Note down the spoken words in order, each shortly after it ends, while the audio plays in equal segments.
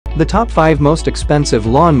The top 5 most expensive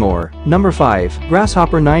lawnmower. Number 5.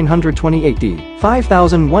 Grasshopper 928D.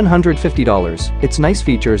 $5,150. Its nice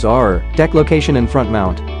features are deck location and front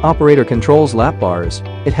mount, operator controls lap bars,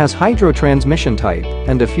 it has hydro transmission type,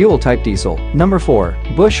 and a fuel type diesel. Number 4.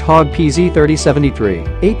 Bush Hog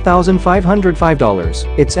PZ3073.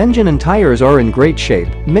 $8,505. Its engine and tires are in great shape,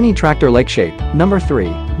 mini tractor-like shape. Number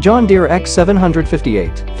 3. John Deere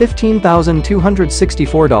X758.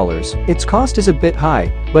 $15,264. Its cost is a bit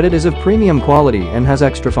high, but it is of premium quality and has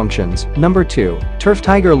extra functions. Number 2. Turf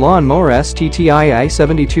Tiger Lawn Mower STTI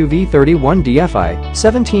i72V31 DFI.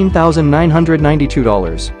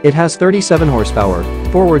 $17,992. It has 37 horsepower,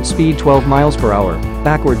 forward speed 12 miles per hour,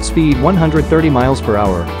 backward speed 130 miles per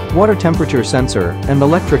hour, water temperature sensor, and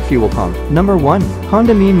electric fuel pump. Number 1.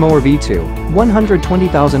 Honda Mean Mower V2.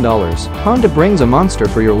 $120,000. Honda brings a monster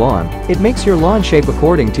for your lawn. It makes your lawn shape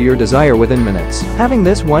according to your desire within minutes. Having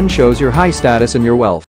this one shows your high status and your wealth.